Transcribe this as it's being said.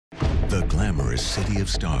The glamorous city of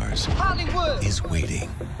stars Hollywood is waiting,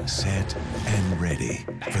 set, and ready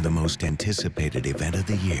for the most anticipated event of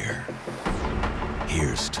the year.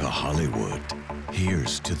 Here's to Hollywood.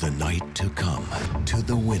 Here's to the night to come. To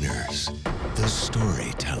the winners, the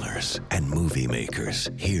storytellers, and movie makers.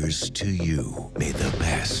 Here's to you. May the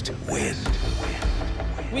best win.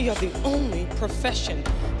 We are the only profession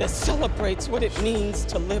that celebrates what it means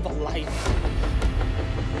to live a life.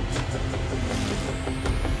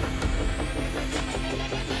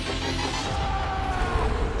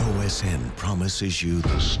 OSN promises you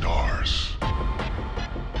the stars.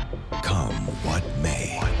 Come what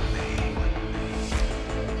may.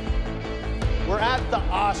 We're at the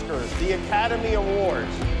Oscars, the Academy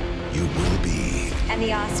Awards. You will be... And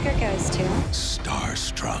the Oscar goes to...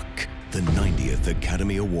 starstruck. The 90th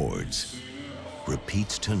Academy Awards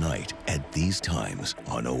repeats tonight at these times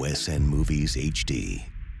on OSN Movies HD.